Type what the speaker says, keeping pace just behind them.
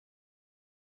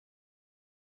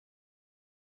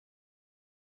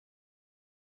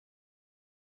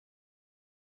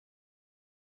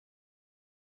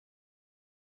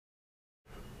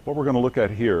What we're going to look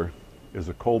at here is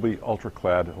a Kolbe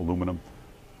ultra-clad aluminum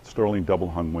sterling double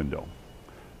hung window.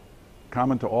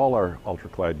 Common to all our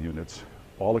ultra-clad units,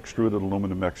 all extruded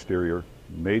aluminum exterior,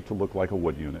 made to look like a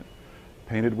wood unit,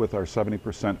 painted with our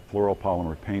 70%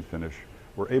 fluoropolymer paint finish.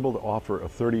 We're able to offer a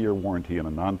 30-year warranty in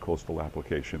a non-coastal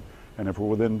application, and if we're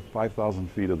within 5,000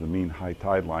 feet of the mean high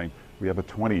tide line, we have a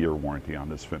 20-year warranty on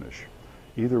this finish.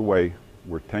 Either way,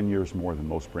 we're 10 years more than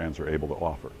most brands are able to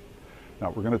offer. Now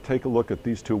we're going to take a look at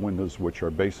these two windows, which are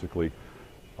basically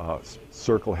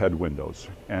circle head windows,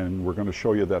 and we're going to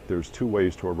show you that there's two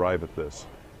ways to arrive at this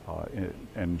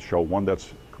and show one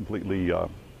that's completely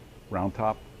round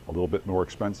top, a little bit more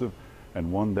expensive,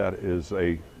 and one that is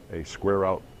a square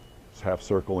out half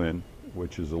circle in,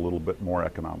 which is a little bit more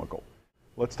economical.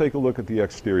 Let's take a look at the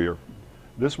exterior.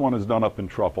 This one is done up in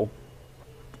Truffle,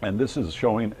 and this is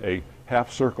showing a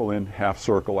half circle in, half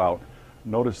circle out.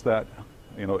 Notice that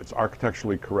it's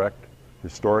architecturally correct,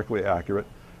 historically accurate.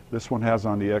 This one has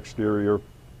on the exterior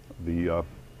the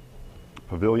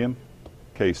Pavilion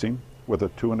casing with a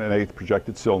 2 1/8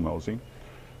 projected sill nosing.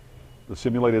 The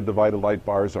simulated divided light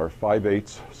bars are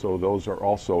 5/8, so those are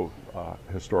also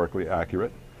historically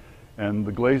accurate. And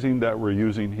the glazing that we're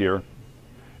using here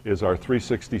is our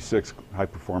 366 high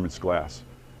performance glass,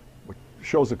 which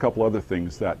shows a couple other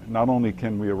things, that not only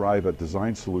can we arrive at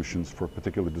design solutions for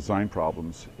particular design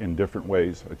problems in different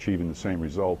ways, achieving the same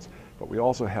results, but we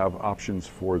also have options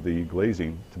for the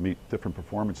glazing to meet different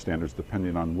performance standards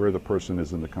depending on where the person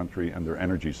is in the country and their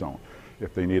energy zone.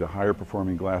 If they need a higher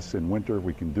performing glass in winter,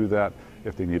 we can do that.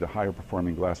 If they need a higher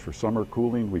performing glass for summer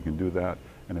cooling, we can do that.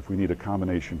 And if we need a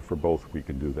combination for both, we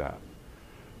can do that.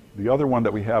 The other one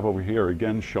that we have over here,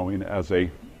 again showing as a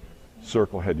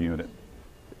circle head unit,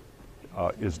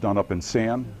 is done up in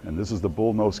sand, and this is the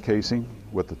bull nose casing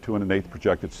with the 2 1/8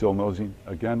 projected sill nosing.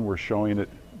 Again, we're showing it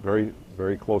very,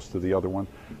 very close to the other one,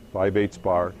 5/8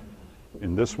 bar.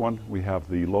 In this one, we have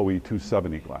the low E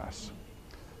 270 glass.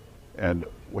 And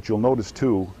what you'll notice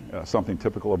too, something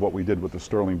typical of what we did with the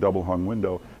sterling double hung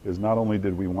window, is not only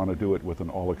did we want to do it with an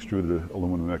all extruded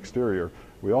aluminum exterior,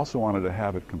 we also wanted to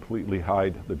have it completely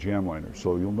hide the jam liner.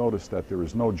 So you'll notice that there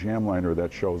is no jam liner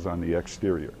that shows on the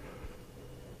exterior.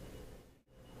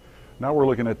 Now we're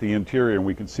looking at the interior, and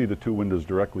we can see the two windows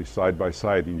directly side by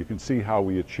side, and you can see how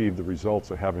we achieve the results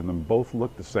of having them both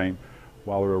look the same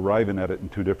while we're arriving at it in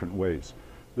two different ways.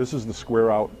 This is the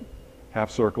square out, half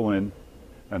circle in,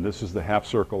 and this is the half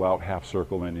circle out, half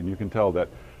circle in, and you can tell that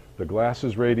the glass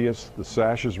is radius, the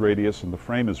sash is radius, and the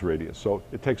frame is radius. So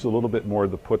it takes a little bit more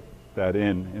to put that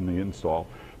in the install,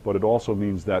 but it also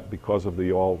means that because of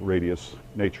the all radius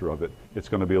nature of it, it's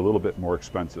going to be a little bit more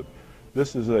expensive.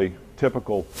 This is a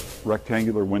typical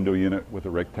rectangular window unit with a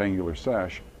rectangular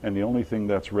sash, and the only thing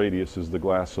that's radius is the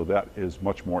glass, so that is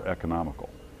much more economical.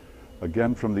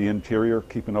 Again, from the interior,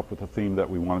 keeping up with the theme that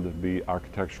we wanted to be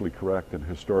architecturally correct and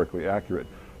historically accurate,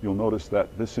 you'll notice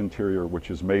that this interior, which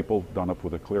is maple, done up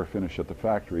with a clear finish at the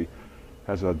factory,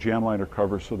 has a jam liner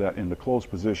cover so that in the closed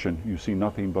position you see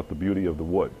nothing but the beauty of the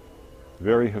wood.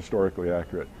 Very historically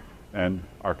accurate and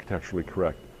architecturally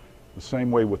correct. The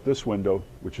same way with this window,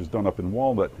 which is done up in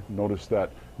walnut. Notice that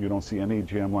you don't see any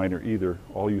jam liner either.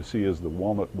 All you see is the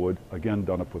walnut wood, again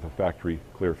done up with a factory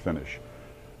clear finish.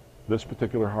 This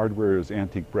particular hardware is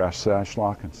antique brass sash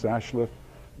lock and sash lift.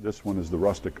 This one is the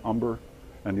Rustic Umber.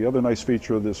 And the other nice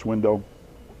feature of this window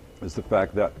is the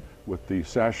fact that with the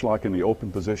sash lock in the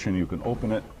open position, you can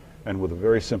open it, and with a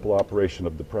very simple operation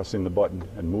of depressing the button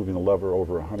and moving the lever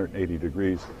over 180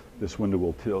 degrees, this window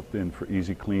will tilt in for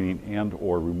easy cleaning and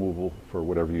or removal for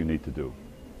whatever you need to do.